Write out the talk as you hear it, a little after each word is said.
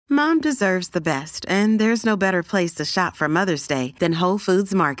Mom deserves the best, and there's no better place to shop for Mother's Day than Whole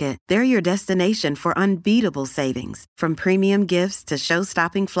Foods Market. They're your destination for unbeatable savings, from premium gifts to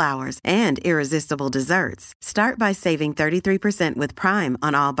show-stopping flowers and irresistible desserts. Start by saving 33% with Prime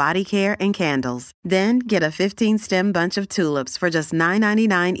on all body care and candles. Then get a 15-stem bunch of tulips for just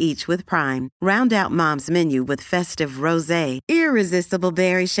 $9.99 each with Prime. Round out Mom's menu with festive rosé, irresistible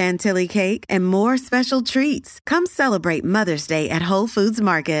berry chantilly cake, and more special treats. Come celebrate Mother's Day at Whole Foods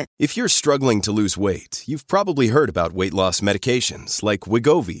Market. If you're struggling to lose weight, you've probably heard about weight loss medications like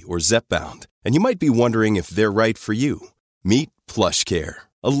Wegovy or Zepbound, and you might be wondering if they're right for you. Meet PlushCare,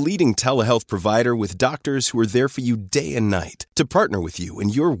 a leading telehealth provider with doctors who are there for you day and night to partner with you in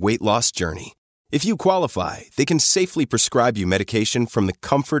your weight loss journey. If you qualify, they can safely prescribe you medication from the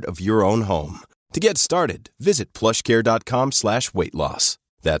comfort of your own home. To get started, visit plushcare.com/weightloss.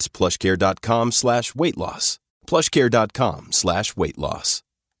 That's plushcare.com/weightloss. plushcare.com/weightloss.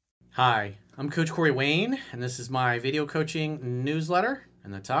 Hi, I'm Coach Corey Wayne, and this is my video coaching newsletter.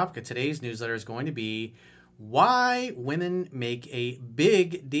 And the topic of today's newsletter is going to be why women make a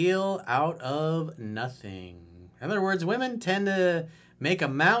big deal out of nothing. In other words, women tend to make a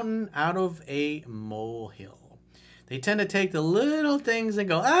mountain out of a molehill. They tend to take the little things and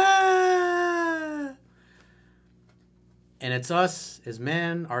go, ah! And it's us as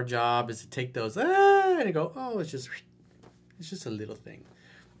men, our job is to take those, ah, and go, oh, it's just a little thing.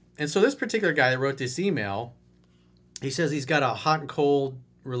 And so this particular guy that wrote this email, he says he's got a hot and cold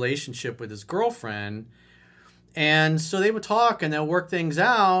relationship with his girlfriend. And so they would talk and they'll work things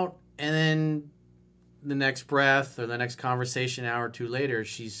out. And then the next breath or the next conversation, an hour or two later,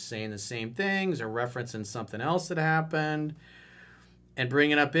 she's saying the same things or referencing something else that happened and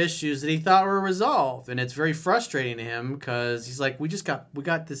bringing up issues that he thought were resolved. And it's very frustrating to him because he's like, we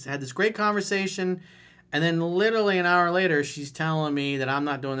had this great conversation. And then literally an hour later, she's telling me that I'm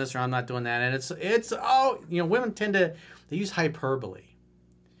not doing this or I'm not doing that. And women tend to, they use hyperbole.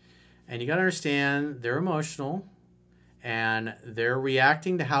 And you got to understand they're emotional and they're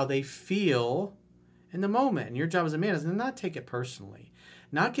reacting to how they feel in the moment. And your job as a man is to not take it personally,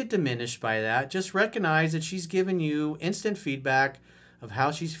 not get diminished by that. Just recognize that she's giving you instant feedback of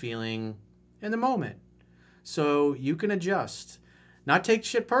how she's feeling in the moment. So you can adjust, not take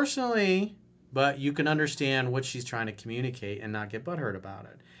shit personally, but you can understand what she's trying to communicate and not get butthurt about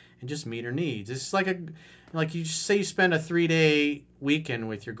it and just meet her needs. It's like you say you spend a 3-day weekend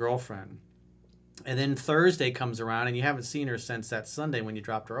with your girlfriend and then Thursday comes around and you haven't seen her since that Sunday when you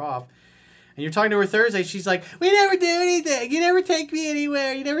dropped her off. And you're talking to her Thursday. She's like, we never do anything. You never take me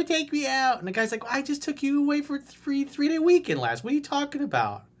anywhere. You never take me out. And the guy's like, I just took you away for a 3-day weekend last. What are you talking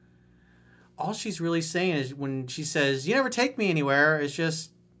about? All she's really saying is when she says, you never take me anywhere, it's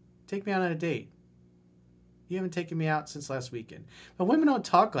just, take me out on a date. You haven't taken me out since last weekend. But women don't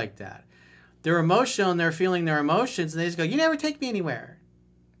talk like that. They're emotional and they're feeling their emotions. And they just go, you never take me anywhere.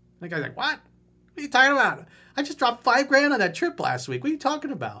 And the guy's like, what? What are you talking about? I just dropped $5,000 on that trip last week. What are you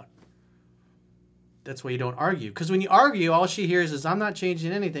talking about? That's why you don't argue. Because when you argue, all she hears is, I'm not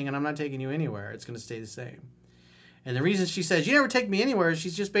changing anything and I'm not taking you anywhere. It's going to stay the same. And the reason she says, you never take me anywhere,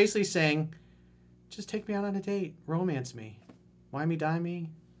 she's just basically saying, just take me out on a date. Romance me. Why me, die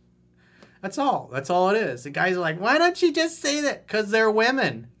me? That's all. That's all it is. The guys are like, why don't you just say that? Because they're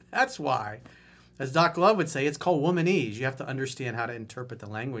women. That's why. As Doc Love would say, it's called womanese. You have to understand how to interpret the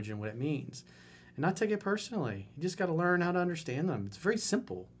language and what it means. And not take it personally. You just got to learn how to understand them. It's very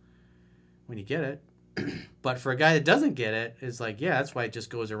simple when you get it. But for a guy that doesn't get it, it's like, yeah, that's why it just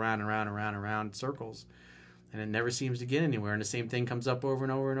goes around and around and around and around in circles. And it never seems to get anywhere. And the same thing comes up over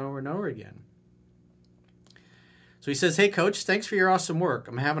and over and over and over again. So he says, hey, Coach, thanks for your awesome work.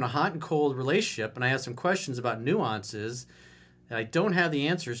 I'm having a hot and cold relationship, and I have some questions about nuances that I don't have the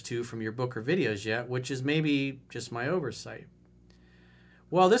answers to from your book or videos yet, which is maybe just my oversight.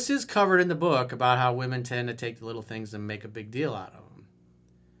 Well, this is covered in the book about how women tend to take the little things and make a big deal out of them.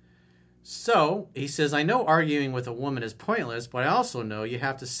 So he says, I know arguing with a woman is pointless, but I also know you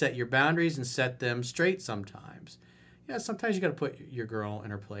have to set your boundaries and set them straight sometimes. Yeah, sometimes you got to put your girl in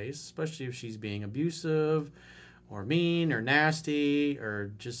her place, especially if she's being abusive or mean or nasty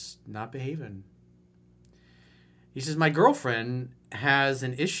or just not behaving. He says, my girlfriend has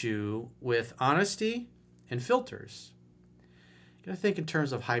an issue with honesty and filters. You got to think in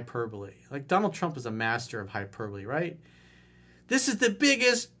terms of hyperbole. Like Donald Trump is a master of hyperbole, right? This is the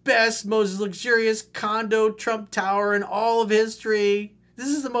biggest, best, most luxurious condo Trump Tower in all of history. This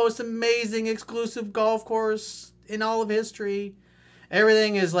is the most amazing, exclusive golf course in all of history.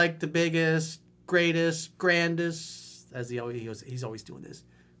 Everything is like the biggest, greatest, grandest, as he's always doing this.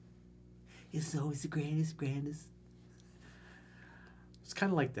 It's always the greatest, grandest. It's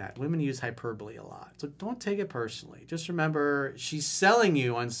kind of like that. Women use hyperbole a lot. So don't take it personally. Just remember, she's selling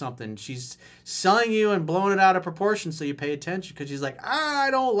you on something. She's selling you and blowing it out of proportion so you pay attention because she's like, I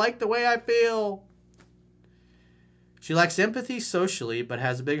don't like the way I feel. She lacks empathy socially but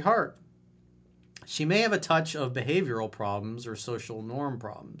has a big heart. She may have a touch of behavioral problems or social norm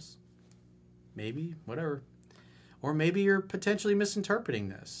problems. Maybe, whatever. Or maybe you're potentially misinterpreting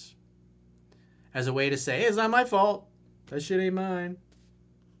this as a way to say, hey, it's not my fault. That shit ain't mine.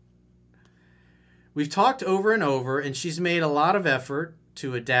 We've talked over and over, and she's made a lot of effort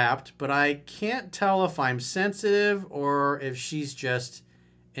to adapt, but I can't tell if I'm sensitive or if she's just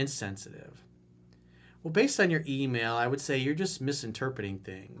insensitive. Well, based on your email, I would say you're just misinterpreting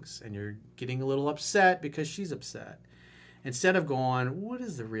things, and you're getting a little upset because she's upset. Instead of going, what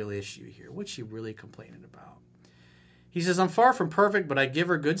is the real issue here? What's she really complaining about? He says, I'm far from perfect, but I give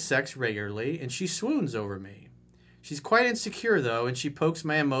her good sex regularly, and she swoons over me. She's quite insecure, though, and she pokes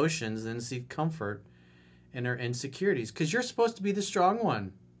my emotions and seeks comfort in her insecurities. Because you're supposed to be the strong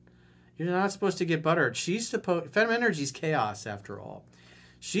one. You're not supposed to get buttered. Feminine energy is chaos, after all.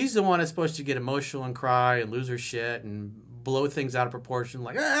 She's the one that's supposed to get emotional and cry and lose her shit and blow things out of proportion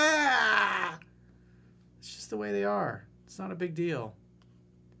like, ah! It's just the way they are. It's not a big deal.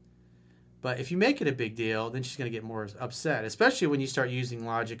 But if you make it a big deal, then she's going to get more upset, especially when you start using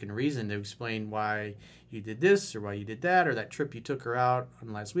logic and reason to explain why you did this or why you did that or that trip you took her out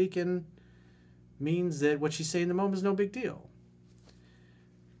on last weekend means that what she's saying in the moment is no big deal.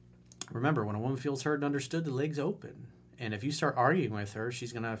 Remember, when a woman feels heard and understood, the leg's open. And if you start arguing with her,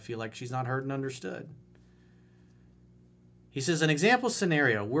 she's going to feel like she's not heard and understood. He says, an example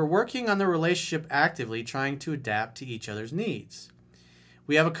scenario. We're working on the relationship actively, trying to adapt to each other's needs.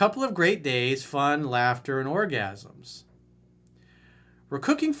 We have a couple of great days, fun, laughter, and orgasms. We're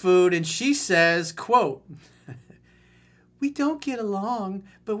cooking food, and she says, quote, we don't get along,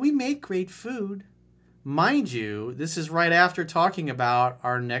 but we make great food. Mind you, this is right after talking about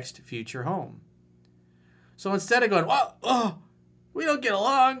our next future home. So instead of going, we don't get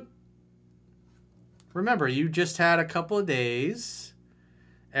along. Remember, you just had a couple of days.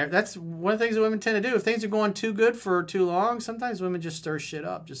 That's one of the things that women tend to do. If things are going too good for too long, sometimes women just stir shit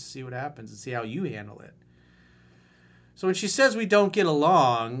up just to see what happens and see how you handle it. So when she says we don't get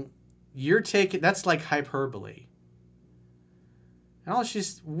along, that's like hyperbole.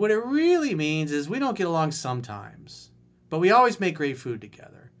 And what it really means is we don't get along sometimes, but we always make great food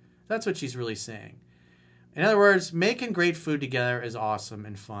together. That's what she's really saying. In other words, making great food together is awesome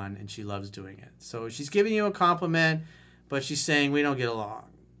and fun, and she loves doing it. So she's giving you a compliment, but she's saying we don't get along.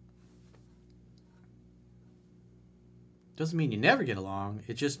 Doesn't mean you never get along.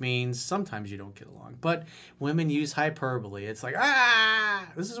 It just means sometimes you don't get along. But women use hyperbole. It's like,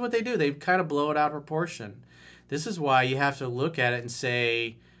 this is what they do. They kind of blow it out of proportion. This is why you have to look at it and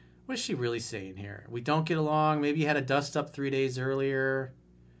say, what is she really saying here? We don't get along. Maybe you had a dust up 3 days earlier,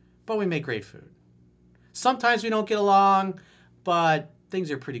 but we make great food. Sometimes we don't get along, but things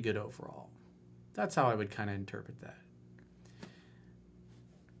are pretty good overall. That's how I would kind of interpret that.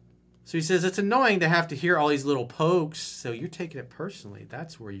 So he says, it's annoying to have to hear all these little pokes, so you're taking it personally.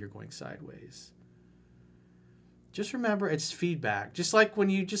 That's where you're going sideways. Just remember, it's feedback. Just like when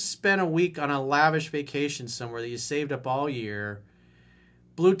you just spent a week on a lavish vacation somewhere that you saved up all year,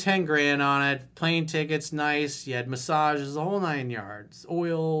 blew 10 grand on it, plane tickets, nice, you had massages, the whole 9 yards,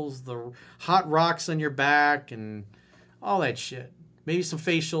 oils, the hot rocks on your back, and all that shit. Maybe some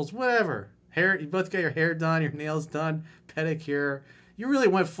facials, whatever. Hair, you both got your hair done, your nails done, pedicure. You really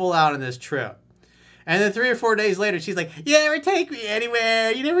went full out on this trip. And then 3 or 4 days later, she's like, you never take me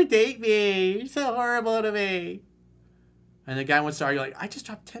anywhere. You never date me. You're so horrible to me. And the guy wants to argue like, I just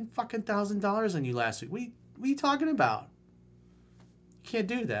dropped $10,000 on you last week. What are you talking about? You can't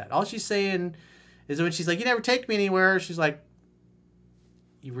do that. All she's saying is when she's like, you never take me anywhere. She's like,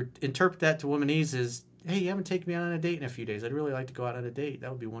 interpret that to womanese as, hey, you haven't taken me out on a date in a few days. I'd really like to go out on a date. That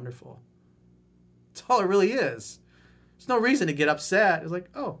would be wonderful. That's all it really is. There's no reason to get upset. It's like,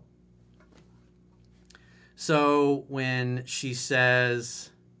 oh. So when she says,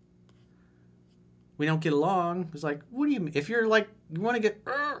 we don't get along, it's like, what do you mean? If you're like, you want to get,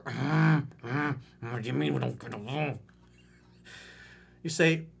 what do you mean we don't get along? You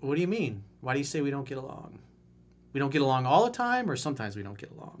say, what do you mean? Why do you say we don't get along? We don't get along all the time, or sometimes we don't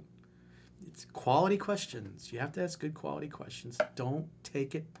get along? It's quality questions. You have to ask good quality questions. Don't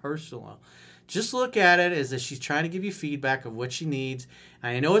take it personal. Just look at it as if she's trying to give you feedback of what she needs.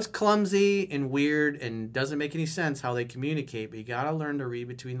 I know it's clumsy and weird and doesn't make any sense how they communicate, but you got to learn to read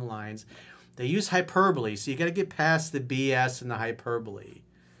between the lines. They use hyperbole, so you got to get past the BS and the hyperbole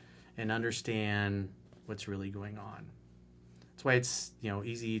and understand what's really going on. That's why it's,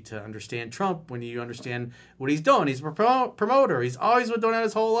 easy to understand Trump when you understand what he's doing. He's a promoter. He's always been doing that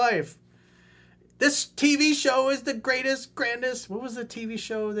his whole life. This TV show is the greatest, grandest. What was the TV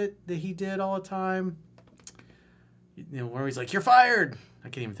show that he did all the time? Where he's like, you're fired. I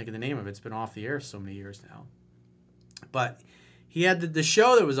can't even think of the name of it. It's been off the air so many years now. But he had the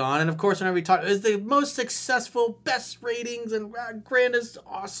show that was on. And, of course, whenever he talked, it was the most successful, best ratings, and grandest,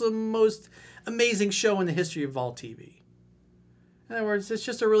 awesome, most amazing show in the history of all TV. In other words, it's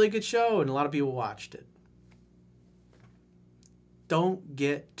just a really good show, and a lot of people watched it. Don't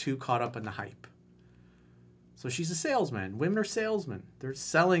get too caught up in the hype. So she's a salesman. Women are salesmen. They're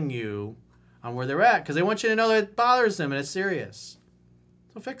selling you on where they're at because they want you to know that it bothers them and it's serious.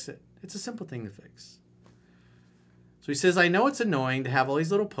 So fix it. It's a simple thing to fix. So he says, I know it's annoying to have all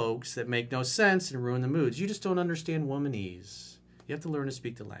these little pokes that make no sense and ruin the moods. You just don't understand womanese. You have to learn to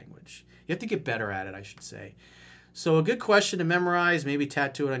speak the language. You have to get better at it, I should say. So a good question to memorize, maybe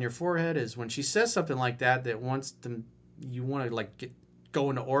tattoo it on your forehead, is when she says something like that you want to go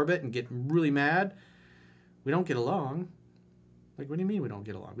into orbit and get really mad. We don't get along. Like, what do you mean we don't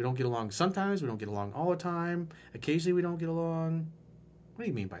get along? We don't get along sometimes. We don't get along all the time. Occasionally we don't get along. What do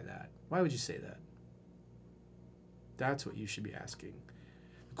you mean by that? Why would you say that? That's what you should be asking.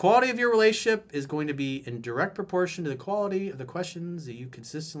 The quality of your relationship is going to be in direct proportion to the quality of the questions that you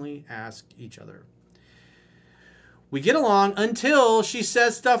consistently ask each other. We get along until she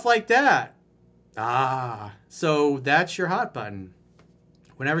says stuff like that. So that's your hot button.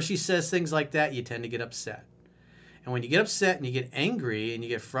 Whenever she says things like that, you tend to get upset. And when you get upset and you get angry and you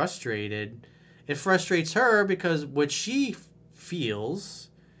get frustrated, it frustrates her because what she feels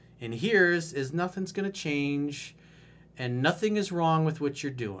and hears is nothing's going to change and nothing is wrong with what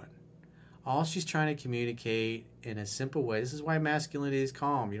you're doing. All she's trying to communicate in a simple way. This is why masculinity is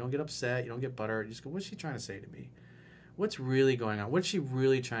calm. You don't get upset. You don't get butthurt. You just go, what's she trying to say to me? What's really going on? What's she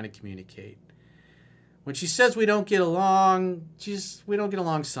really trying to communicate? When she says we don't get along, we don't get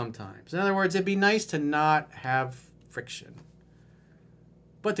along sometimes. In other words, it'd be nice to not have friction.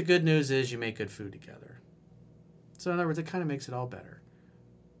 But the good news is you make good food together. So in other words, it kind of makes it all better.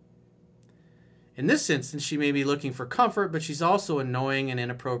 In this instance, she may be looking for comfort, but she's also annoying and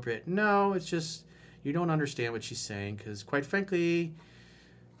inappropriate. No, it's just you don't understand what she's saying because, quite frankly,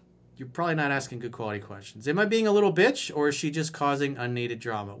 you're probably not asking good quality questions. Am I being a little bitch, or is she just causing unneeded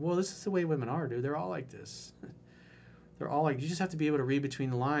drama? Well, this is the way women are, dude. They're all like this. They're all like, you just have to be able to read between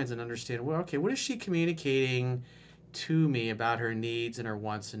the lines and understand, well, okay, what is she communicating to me about her needs and her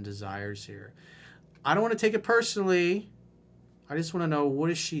wants and desires here? I don't want to take it personally. I just want to know, what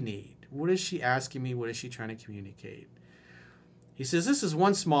does she need? What is she asking me? What is she trying to communicate? He says, this is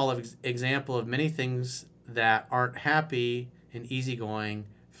one small example of many things that aren't happy and easygoing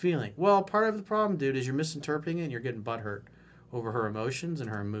feeling. Well, part of the problem, dude, is you're misinterpreting it and you're getting butthurt over her emotions and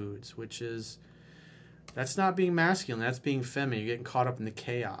her moods, which is, that's not being masculine. That's being feminine. You're getting caught up in the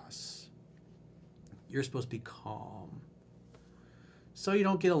chaos. You're supposed to be calm. So you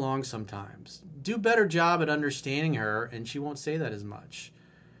don't get along sometimes. Do a better job at understanding her, and she won't say that as much.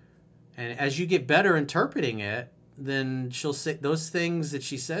 And as you get better interpreting it, then she'll say those things that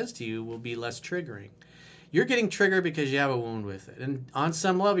she says to you will be less triggering. You're getting triggered because you have a wound with it. And on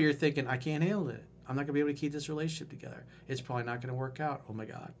some level, you're thinking, I can't handle it. I'm not going to be able to keep this relationship together. It's probably not going to work out. Oh, my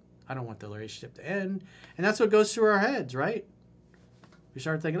God. I don't want the relationship to end. And that's what goes through our heads, right? We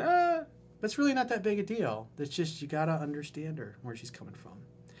start thinking, that's really not that big a deal. It's just you got to understand her, where she's coming from.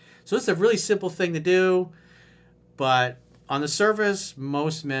 So it's a really simple thing to do. But on the surface,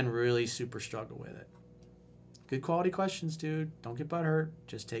 most men really super struggle with it. Good quality questions, dude. Don't get butthurt.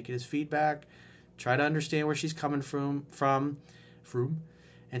 Just take it as feedback. Try to understand where she's coming from.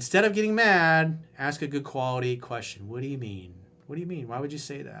 Instead of getting mad, ask a good quality question. What do you mean? What do you mean? Why would you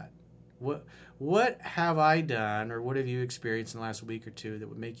say that? What have I done, or what have you experienced in the last week or two that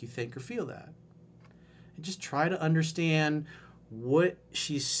would make you think or feel that? And just try to understand what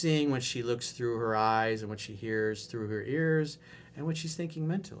she's seeing when she looks through her eyes and what she hears through her ears and what she's thinking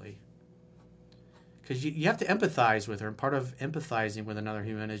mentally. Because you have to empathize with her, and part of empathizing with another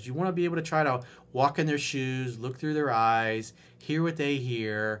human is you want to be able to try to walk in their shoes, look through their eyes, hear what they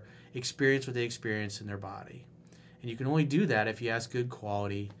hear, experience what they experience in their body. And you can only do that if you ask good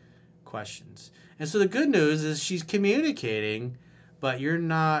quality questions. And so the good news is she's communicating, but you're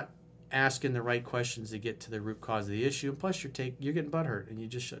not asking the right questions to get to the root cause of the issue. And plus, you're getting butthurt, and you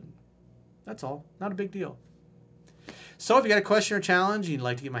just shouldn't. That's all. Not a big deal. So if you got a question or challenge and you'd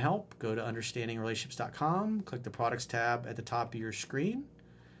like to get my help, go to understandingrelationships.com, click the products tab at the top of your screen,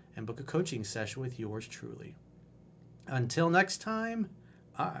 and book a coaching session with yours truly. Until next time,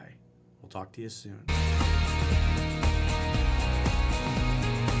 I will talk to you soon.